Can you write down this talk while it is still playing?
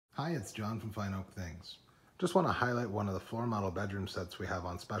Hi, it's John from Fine Oak Things. Just want to highlight one of the floor model bedroom sets we have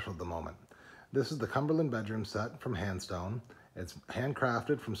on special at the moment. This is the Cumberland Bedroom set from Handstone. It's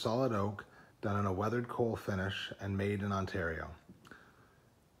handcrafted from solid oak, done in a weathered coal finish, and made in Ontario.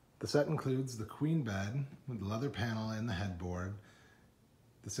 The set includes the queen bed with the leather panel in the headboard,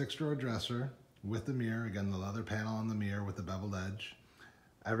 the 6-drawer dresser with the mirror, again the leather panel on the mirror with the beveled edge.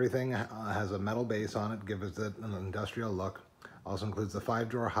 Everything has a metal base on it, gives it an industrial look. Also includes the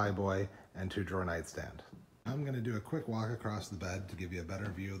 5-drawer highboy and 2-drawer nightstand. I'm going to do a quick walk across the bed to give you a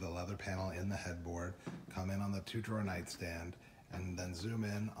better view of the leather panel in the headboard, come in on the 2-drawer nightstand, and then zoom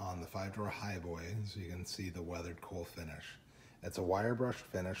in on the 5-drawer highboy so you can see the weathered coal finish. It's a wire brushed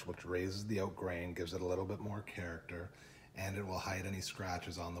finish which raises the oak grain, gives it a little bit more character, and it will hide any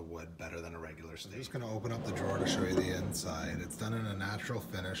scratches on the wood better than a regular stain. I'm just going to open up the drawer to show you the inside. It's done in a natural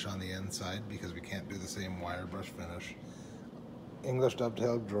finish on the inside because we can't do the same wire brush finish. English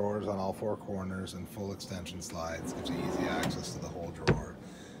dovetailed drawers on all 4 corners and full extension slides gives you easy access to the whole drawer.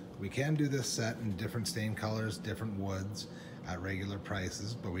 We can do this set in different stain colors, different woods at regular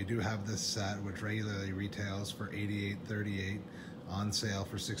prices, but we do have this set which regularly retails for $88.38 on sale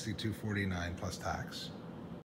for $62.49 plus tax.